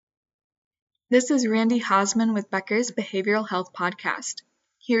This is Randi Haseman with Becker's Behavioral Health Podcast.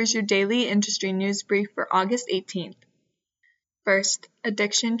 Here's your daily industry news brief for August 18th. First,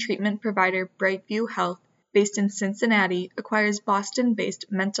 addiction treatment provider BrightView Health, based in Cincinnati, acquires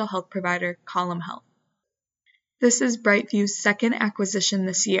Boston-based mental health provider Column Health. This is BrightView's second acquisition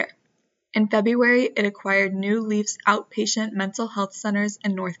this year. In February, it acquired New Leaf's outpatient mental health centers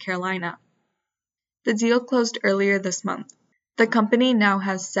in North Carolina. The deal closed earlier this month. The company now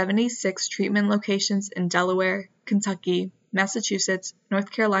has 76 treatment locations in Delaware, Kentucky, Massachusetts,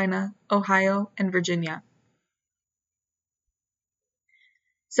 North Carolina, Ohio, and Virginia.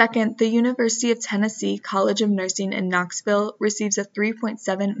 Second, the University of Tennessee College of Nursing in Knoxville receives a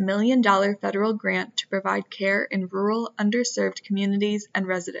 $3.7 million federal grant to provide care in rural, underserved communities and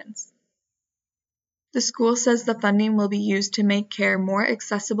residents. The school says the funding will be used to make care more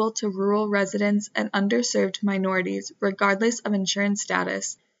accessible to rural residents and underserved minorities regardless of insurance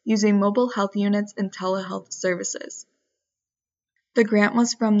status, using mobile health units and telehealth services. The grant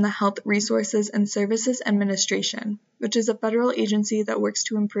was from the Health Resources and Services Administration, which is a federal agency that works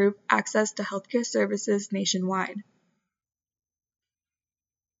to improve access to healthcare services nationwide.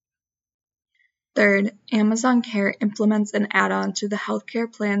 Third, Amazon Care implements an add-on to the healthcare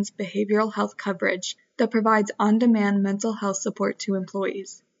plan's behavioral health coverage that provides on-demand mental health support to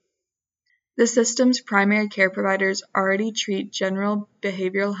employees. The system's primary care providers already treat general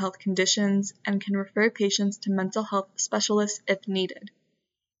behavioral health conditions and can refer patients to mental health specialists if needed.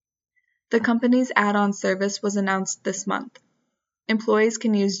 The company's add-on service was announced this month. Employees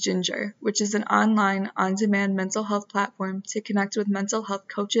can use Ginger, which is an online, on-demand mental health platform to connect with mental health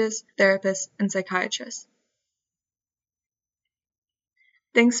coaches, therapists, and psychiatrists.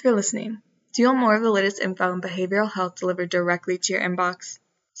 Thanks for listening. Do you want more of the latest info on behavioral health delivered directly to your inbox?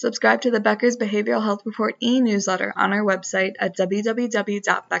 Subscribe to the Becker's Behavioral Health Report e-newsletter on our website at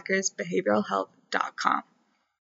www.beckersbehavioralhealth.com.